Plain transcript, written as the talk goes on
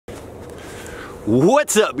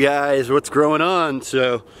What's up, guys? What's going on?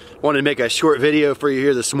 So wanted to make a short video for you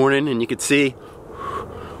here this morning, and you can see,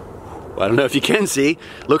 well, I don't know if you can see,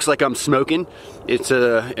 looks like I'm smoking. It's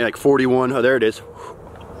like 41. Oh, there it is.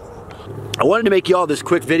 I wanted to make y'all this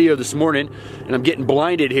quick video this morning, and I'm getting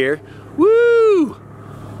blinded here. Woo!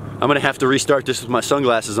 I'm gonna have to restart this with my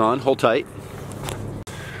sunglasses on. Hold tight.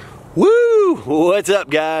 Woo! What's up,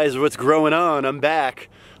 guys? What's going on? I'm back.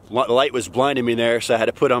 The light was blinding me there, so I had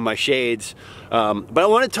to put on my shades. But I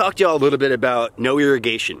want to talk to y'all a little bit about no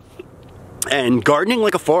irrigation and gardening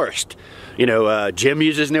like a forest. You know, Jim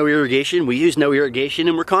uses no irrigation, we use no irrigation,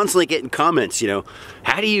 and we're constantly getting comments, you know,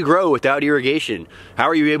 how do you grow without irrigation? How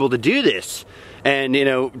are you able to do this? And, you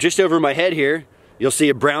know, just over my head here, you'll see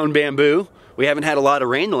a brown bamboo. We haven't had a lot of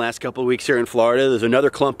rain the last couple of weeks here in Florida. There's another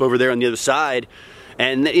clump over there on the other side.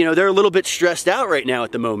 And, you know, they're a little bit stressed out right now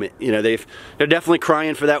at the moment. You know, they're definitely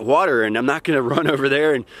crying for that water, and I'm not going to run over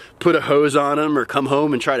there and put a hose on them or come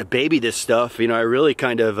home and try to baby this stuff. You know, I really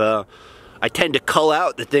kind of, I tend to cull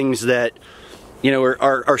out the things that, you know,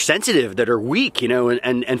 are sensitive, that are weak, you know,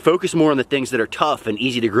 and focus more on the things that are tough and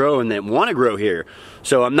easy to grow and that want to grow here.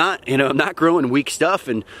 So I'm not, you know, I'm not growing weak stuff.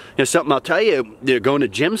 And, you know, something I'll tell you, going to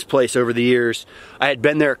Jim's place over the years, I had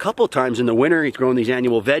been there a couple of times in the winter. He's growing these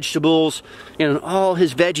annual vegetables, and all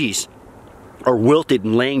his veggies are wilted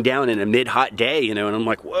and laying down in a mid-hot day, you know, and I'm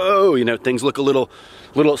like, whoa, you know, things look a little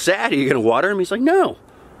sad. Are you going to water them? He's like, no.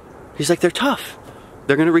 He's like, they're tough.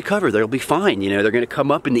 They're going to recover. They'll be fine. You know, they're going to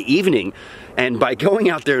come up in the evening. And by going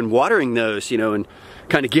out there and watering those, you know, and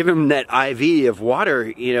kind of giving them that IV of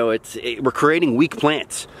water, you know, we're creating weak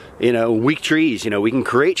plants, you know, weak trees. You know, we can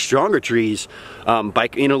create stronger trees by,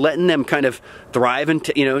 you know, letting them kind of thrive and,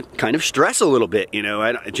 you know, kind of stress a little bit. You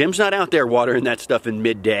know, Jim's not out there watering that stuff in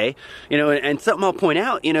midday, you know, and something I'll point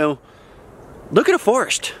out, you know, look at a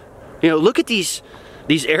forest. You know, look at these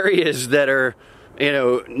areas that are, you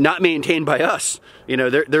know, not maintained by us. You know,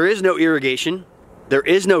 there is no irrigation, there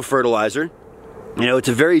is no fertilizer. You know, it's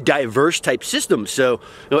a very diverse type system. So,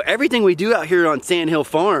 you know, everything we do out here on Sand Hill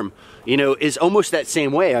Farm, you know, is almost that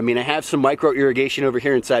same way. I mean, I have some micro irrigation over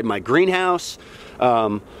here inside my greenhouse.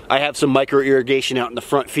 I have some micro irrigation out in the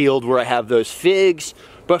front field where I have those figs.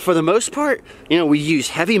 But for the most part, you know, we use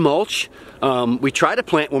heavy mulch. We try to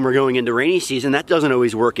plant when we're going into rainy season. That doesn't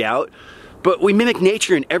always work out. But we mimic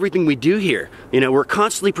nature in everything we do here. You know, we're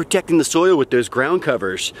constantly protecting the soil with those ground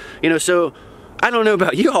covers. You know, so I don't know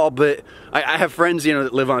about you all, but I have friends, you know,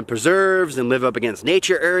 that live on preserves and live up against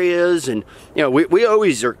nature areas. And, you know, we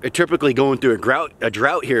always are typically going through a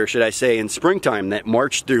drought here, should I say, in springtime, that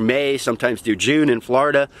March through May, sometimes through June in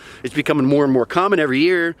Florida. It's becoming more and more common every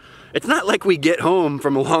year. It's not like we get home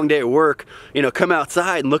from a long day at work, you know, come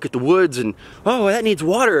outside and look at the woods and, oh, that needs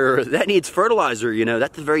water, or that needs fertilizer. You know,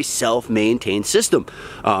 that's a very self-maintained system.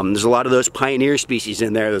 There's a lot of those pioneer species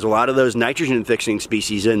in there. There's a lot of those nitrogen-fixing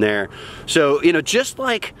species in there. So, you know, just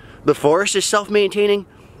like the forest is self-maintaining,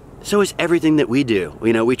 so is everything that we do.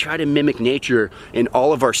 You know, we try to mimic nature in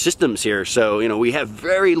all of our systems here. So, you know, we have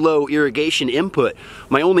very low irrigation input.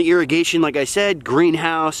 My only irrigation, like I said,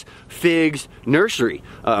 greenhouse, figs, nursery.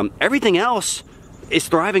 Everything else is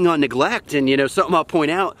thriving on neglect. And, you know, something I'll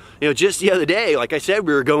point out, you know, just the other day, like I said,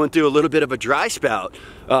 we were going through a little bit of a dry spout.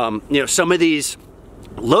 You know, some of these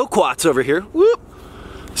loquats over here, whoop,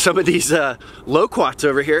 some of these loquats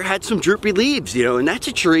over here had some droopy leaves, you know, and that's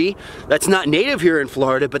a tree that's not native here in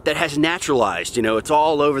Florida, but that has naturalized. You know, it's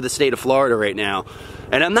all over the state of Florida right now.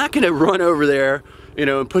 And I'm not going to run over there, you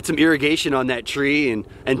know, and put some irrigation on that tree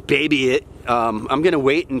and baby it. I'm going to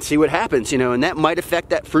wait and see what happens, you know, and that might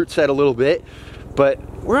affect that fruit set a little bit. But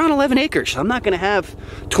we're on 11 acres. I'm not going to have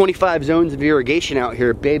 25 zones of irrigation out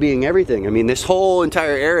here babying everything. I mean, this whole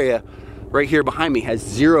entire area right here behind me has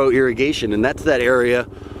zero irrigation, and that's that area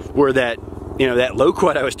where that, you know, that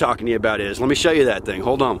loquat I was talking to you about is. Let me show you that thing.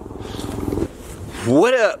 Hold on.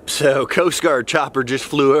 What up? So Coast Guard chopper just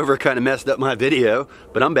flew over, kind of messed up my video,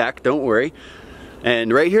 but I'm back, don't worry.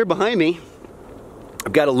 And right here behind me,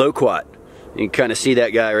 I've got a loquat. You can kind of see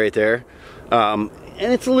that guy right there.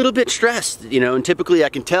 And it's a little bit stressed, you know, and typically I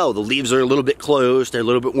can tell the leaves are a little bit closed, they're a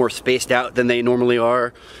little bit more spaced out than they normally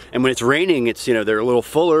are. And when it's raining, it's, you know, they're a little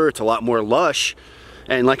fuller, it's a lot more lush.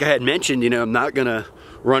 And like I had mentioned, you know, I'm not gonna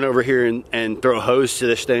run over here and throw a hose to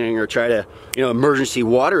this thing or try to, you know, emergency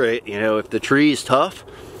water it. You know, if the tree is tough,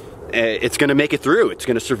 it's gonna make it through, it's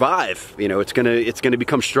gonna survive, you know, it's gonna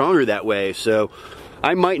become stronger that way. So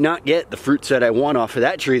I might not get the fruit set I want off of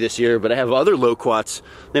that tree this year, but I have other loquats,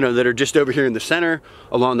 you know, that are just over here in the center,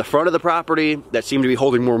 along the front of the property, that seem to be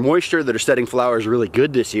holding more moisture, that are setting flowers really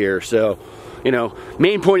good this year. So, you know,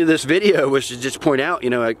 main point of this video was to just point out, you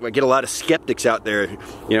know, I get a lot of skeptics out there,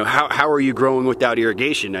 you know, how are you growing without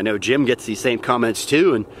irrigation? I know Jim gets these same comments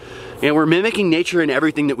too, and you know, we're mimicking nature in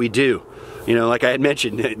everything that we do. You know, like I had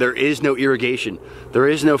mentioned, there is no irrigation. There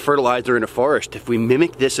is no fertilizer in a forest. If we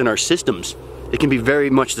mimic this in our systems, it can be very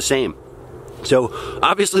much the same. So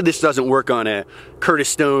obviously this doesn't work on a Curtis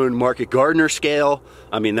Stone market gardener scale.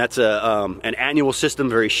 I mean, that's an annual system,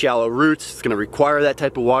 very shallow roots. It's going to require that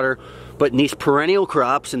type of water. But in these perennial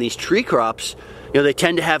crops and these tree crops, you know, they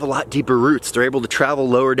tend to have a lot deeper roots. They're able to travel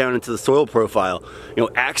lower down into the soil profile, you know,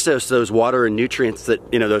 access those water and nutrients that,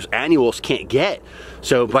 you know, those annuals can't get.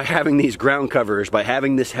 So by having these ground covers, by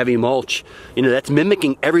having this heavy mulch, you know, that's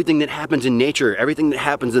mimicking everything that happens in nature, everything that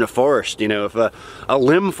happens in a forest. You know, if a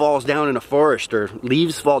limb falls down in a forest or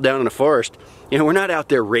leaves fall down in a forest, you know, we're not out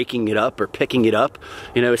there raking it up or picking it up.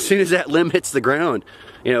 You know, as soon as that limb hits the ground,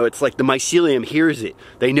 you know, it's like the mycelium hears it.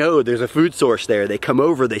 They know there's a food source there. They come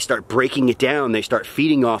over, they start breaking it down, they start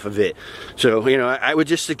feeding off of it. So, you know, I would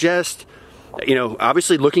just suggest, you know,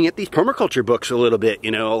 obviously looking at these permaculture books a little bit.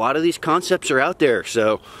 You know, a lot of these concepts are out there.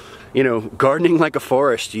 So, you know, gardening like a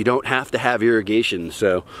forest, you don't have to have irrigation.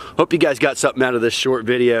 So, hope you guys got something out of this short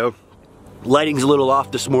video. Lighting's a little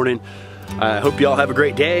off this morning. I hope you all have a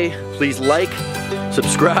great day. Please like,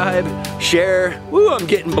 subscribe, share. Woo, I'm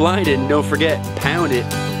getting blinded. Don't forget, pound it.